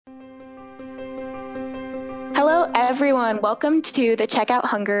Hello, everyone. Welcome to the Check Out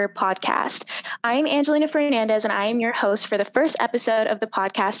Hunger podcast. I'm Angelina Fernandez, and I am your host for the first episode of the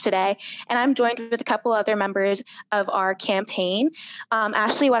podcast today. And I'm joined with a couple other members of our campaign.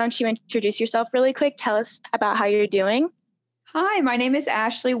 Ashleigh, why don't you introduce yourself really quick? Tell us about how you're doing. Hi, my name is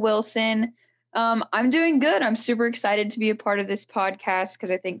Ashleigh Wilson. I'm doing good. I'm super excited to be a part of this podcast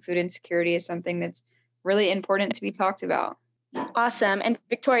because I think food insecurity is something that's really important to be talked about. Awesome. And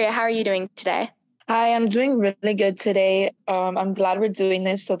Victoria, how are you doing today? Hi, I'm doing really good today. I'm glad we're doing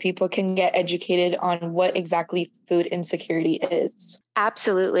this so people can get educated on what exactly food insecurity is.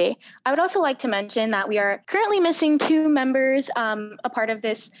 Absolutely. I would also like to mention that we are currently missing two members, a part of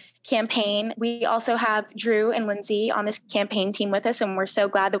this campaign. We also have Drew and Lindsay on this campaign team with us, and we're so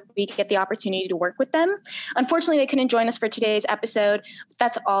glad that we get the opportunity to work with them. Unfortunately, they couldn't join us for today's episode, but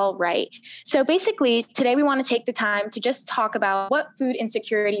that's all right. So basically, today we want to take the time to just talk about what food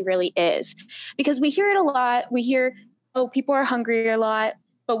insecurity really is, because we hear it a lot. We hear, oh, people are hungry a lot,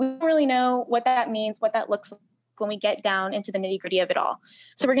 but we don't really know what that means, what that looks like when we get down into the nitty-gritty of it all.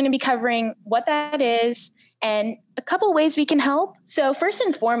 So we're going to be covering what that is and a couple ways we can help. So first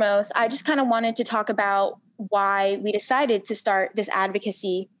and foremost, I just kind of wanted to talk about why we decided to start this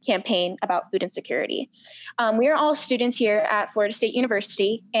advocacy campaign about food insecurity. We are all students here at Florida State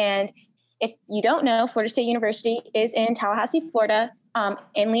University, and if you don't know, Florida State University is in Tallahassee, Florida,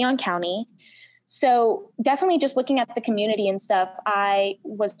 in Leon County. So definitely just looking at the community and stuff, I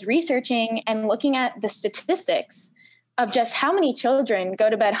was researching and looking at the statistics of just how many children go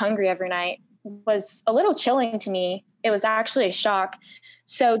to bed hungry every night was a little chilling to me. It was actually a shock.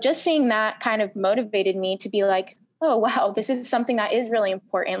 So just seeing that kind of motivated me to be like, oh, wow, this is something that is really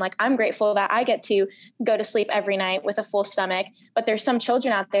important. Like, I'm grateful that I get to go to sleep every night with a full stomach, but there's some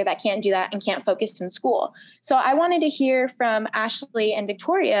children out there that can't do that and can't focus in school. So I wanted to hear from Ashleigh and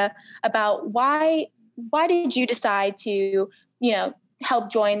Victoria about why did you decide to,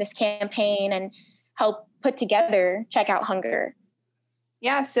 help join this campaign and help put together Check Out Hunger?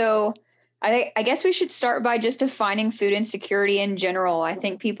 Yeah, so I guess we should start by just defining food insecurity in general. I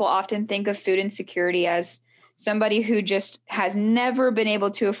think people often think of food insecurity as somebody who just has never been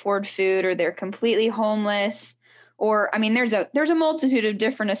able to afford food, or they're completely homeless, or there's a multitude of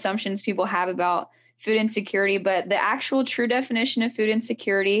different assumptions people have about food insecurity, but the actual true definition of food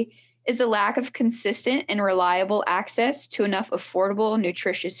insecurity is the lack of consistent and reliable access to enough affordable,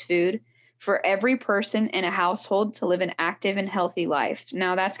 nutritious food for every person in a household to live an active and healthy life.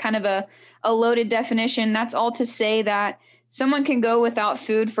 Now, that's kind of a loaded definition. That's all to say that someone can go without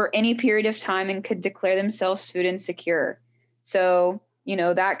food for any period of time and could declare themselves food insecure. So,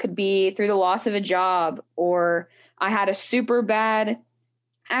 that could be through the loss of a job, or I had a super bad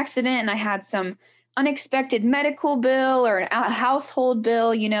accident and I had some unexpected medical bill or a household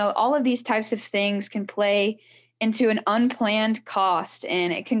bill. All of these types of things can play into an unplanned cost,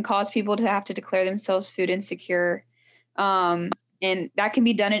 and it can cause people to have to declare themselves food insecure. And that can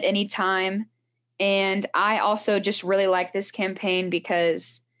be done at any time. And I also just really like this campaign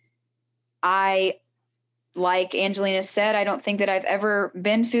because like Angelina said, I don't think that I've ever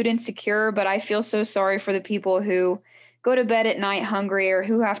been food insecure, but I feel so sorry for the people who go to bed at night hungry or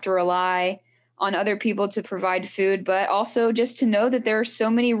who have to rely on other people to provide food, but also just to know that there are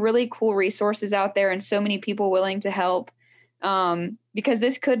so many really cool resources out there and so many people willing to help, because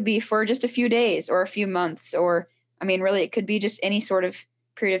this could be for just a few days or a few months, or, really it could be just any sort of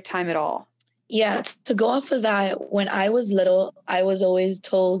period of time at all. Yeah, to go off of that, when I was little, I was always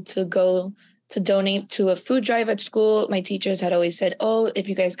told to go to donate to a food drive at school. My teachers had always said, oh, if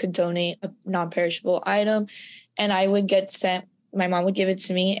you guys could donate a non-perishable item, and I would get sent, my mom would give it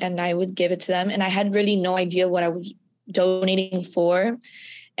to me and I would give it to them. And I had really no idea what I was donating for.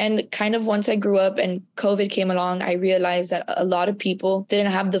 And kind of once I grew up and COVID came along, I realized that a lot of people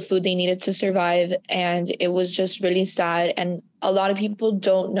didn't have the food they needed to survive. And it was just really sad. And a lot of people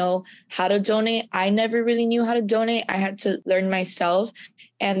don't know how to donate. I never really knew how to donate. I had to learn myself.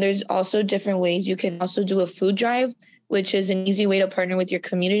 And there's also different ways. You can also do a food drive, which is an easy way to partner with your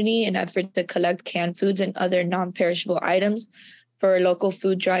community in an effort to collect canned foods and other non-perishable items for a local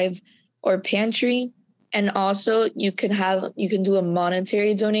food drive or pantry. And also you can do a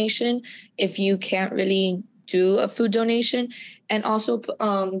monetary donation if you can't really do a food donation. And also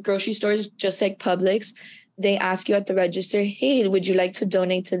grocery stores, just like Publix, they ask you at the register, hey, would you like to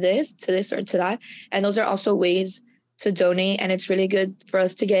donate to this, or to that? And those are also ways to donate. And it's really good for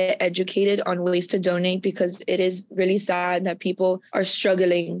us to get educated on ways to donate, because it is really sad that people are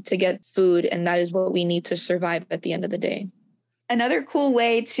struggling to get food. And that is what we need to survive at the end of the day. Another cool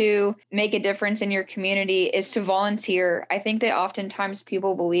way to make a difference in your community is to volunteer. I think that oftentimes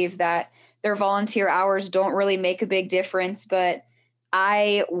people believe that their volunteer hours don't really make a big difference, but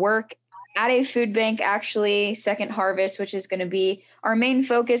I work at a food bank, actually, Second Harvest, which is going to be our main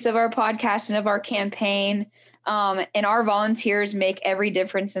focus of our podcast and of our campaign. And our volunteers make every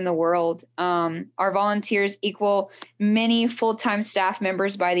difference in the world. Our volunteers equal many full-time staff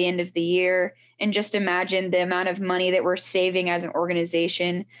members by the end of the year. And just imagine the amount of money that we're saving as an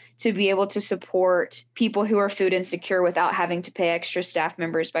organization to be able to support people who are food insecure without having to pay extra staff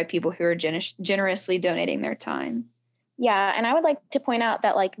members by people who are generously donating their time. Yeah, and I would like to point out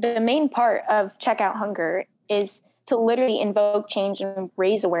that like the main part of Check Out Hunger is to literally invoke change and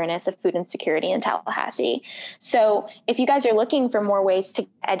raise awareness of food insecurity in Tallahassee. So if you guys are looking for more ways to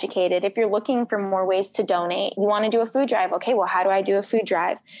get educated, if you're looking for more ways to donate, you want to do a food drive. Okay, well, how do I do a food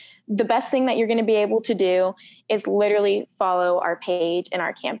drive? The best thing that you're going to be able to do is literally follow our page and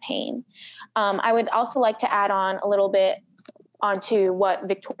our campaign. I would also like to add on a little bit onto what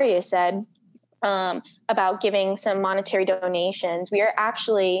Victoria said about giving some monetary donations. We are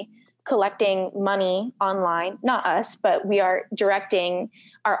actually collecting money online, not us, but we are directing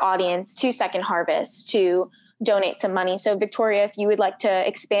our audience to Second Harvest to donate some money. So Victoria, if you would like to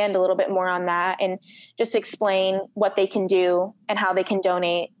expand a little bit more on that and just explain what they can do and how they can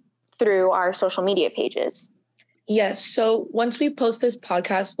donate through our social media pages. Yes. So once we post this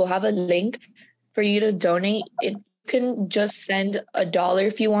podcast, we'll have a link for you to donate. You can just send $1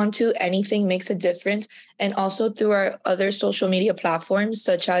 if you want to. Anything makes a difference. And also through our other social media platforms,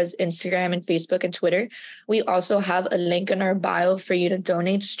 such as Instagram and Facebook and Twitter, we also have a link in our bio for you to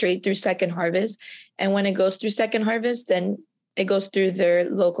donate straight through Second Harvest. And when it goes through Second Harvest, then it goes through their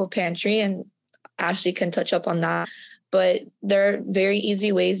local pantry, and Ashleigh can touch up on that. But there are very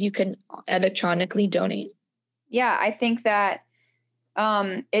easy ways you can electronically donate. Yeah, I think that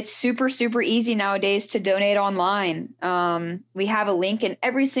it's super, super easy nowadays to donate online. We have a link in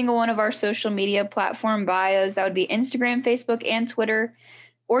every single one of our social media platform bios. That would be Instagram, Facebook, and Twitter.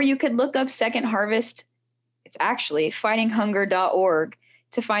 Or you could look up Second Harvest. It's actually fightinghunger.org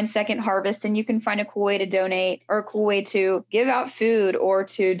to find Second Harvest, and you can find a cool way to donate or a cool way to give out food or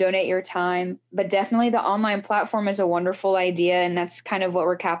to donate your time. But definitely the online platform is a wonderful idea, and that's kind of what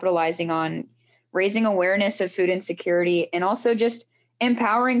we're capitalizing on, raising awareness of food insecurity and also just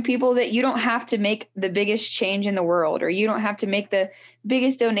empowering people that you don't have to make the biggest change in the world, or you don't have to make the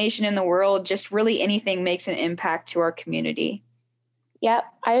biggest donation in the world. Just really anything makes an impact to our community. Yep,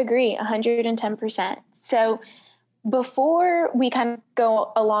 I agree 110%. So before we kind of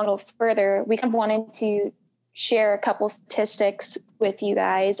go along a little further, we kind of wanted to share a couple statistics with you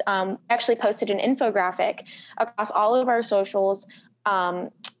guys. Actually posted an infographic across all of our socials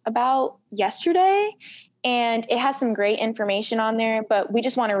about yesterday, and it has some great information on there, but we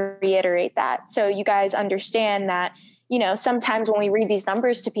just want to reiterate that so you guys understand that, you know, sometimes when we read these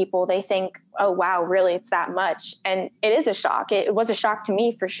numbers to people, they think, oh, wow, really, it's that much. And it is a shock. It was a shock to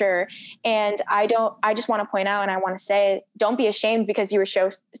me for sure. And I just want to point out, and I want to say, don't be ashamed because you were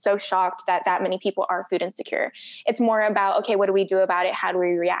so shocked that many people are food insecure. It's more about, okay, what do we do about it? How do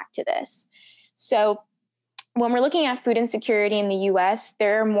we react to this? So when we're looking at food insecurity in the US,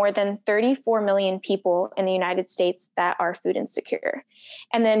 there are more than 34 million people in the United States that are food insecure.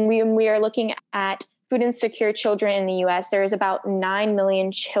 And then we are looking at food insecure children in the US, there is about 9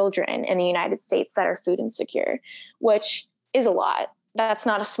 million children in the United States that are food insecure, which is a lot. That's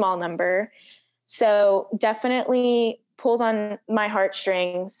not a small number. So definitely pulls on my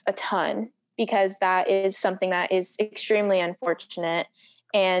heartstrings a ton, because that is something that is extremely unfortunate.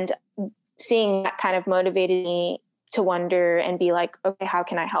 And seeing that kind of motivated me to wonder and be like, okay, how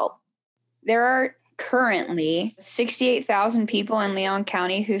can I help? There are currently 68,000 people in Leon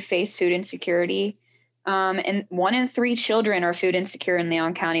County who face food insecurity. And 1 in 3 children are food insecure in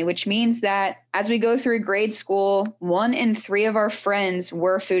Leon County, which means that as we go through grade school, 1 in 3 of our friends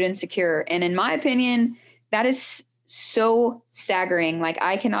were food insecure. And in my opinion, that is so staggering. Like,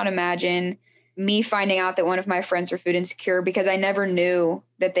 I cannot imagine me finding out that one of my friends were food insecure, because I never knew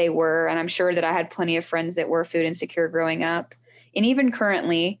that they were. And I'm sure that I had plenty of friends that were food insecure growing up and even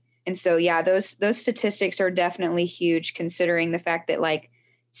currently. And so, yeah, those statistics are definitely huge, considering the fact that like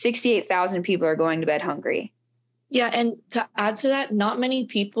 68,000 people are going to bed hungry. Yeah. And to add to that, not many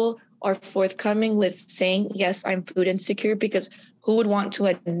people are forthcoming with saying, yes, I'm food insecure, because who would want to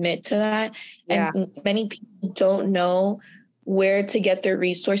admit to that? Yeah. And many people don't know where to get their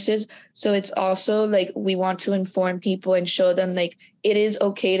resources. So it's also like we want to inform people and show them like it is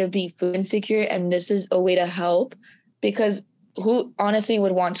okay to be food insecure, and this is a way to help, because who honestly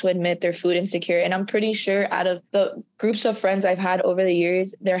would want to admit they're food insecure? And I'm pretty sure out of the groups of friends I've had over the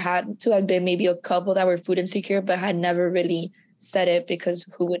years, there had to have been maybe a couple that were food insecure, but had never really said it, because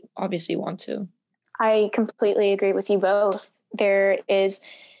who would obviously want to? I completely agree with you both. There is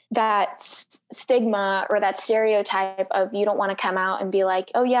that stigma or that stereotype of you don't want to come out and be like,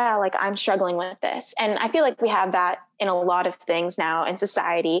 oh yeah, like I'm struggling with this. And I feel like we have that in a lot of things now in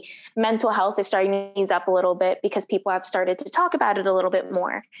society. Mental health is starting to ease up a little bit because people have started to talk about it a little bit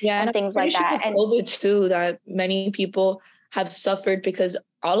more, and things like that. And COVID too, that many people have suffered because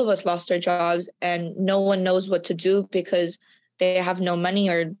all of us lost our jobs and no one knows what to do because they have no money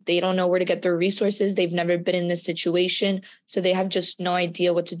or they don't know where to get their resources. They've never been in this situation. So they have just no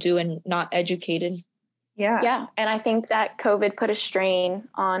idea what to do and not educated. Yeah. Yeah. And I think that COVID put a strain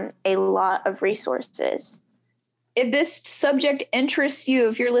on a lot of resources. If this subject interests you,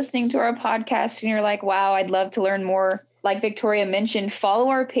 if you're listening to our podcast and you're like, wow, I'd love to learn more, like Victoria mentioned, follow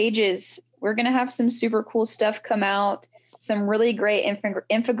our pages. We're going to have some super cool stuff come out, some really great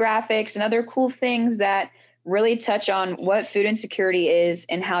infographics and other cool things that really touch on what food insecurity is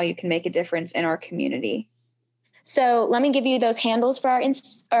and how you can make a difference in our community. So let me give you those handles for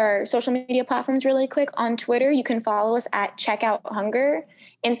our social media platforms really quick. On Twitter, you can follow us at Checkout Hunger.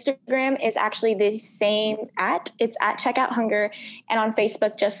 Instagram is actually the same it's at Checkout Hunger. And on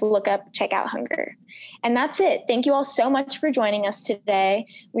Facebook, just look up Checkout Hunger. And that's it. Thank you all so much for joining us today.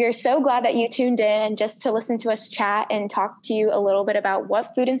 We are so glad that you tuned in and just to listen to us chat and talk to you a little bit about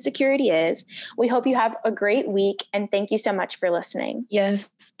what food insecurity is. We hope you have a great week, and thank you so much for listening.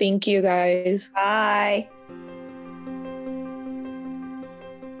 Yes, thank you guys. Bye.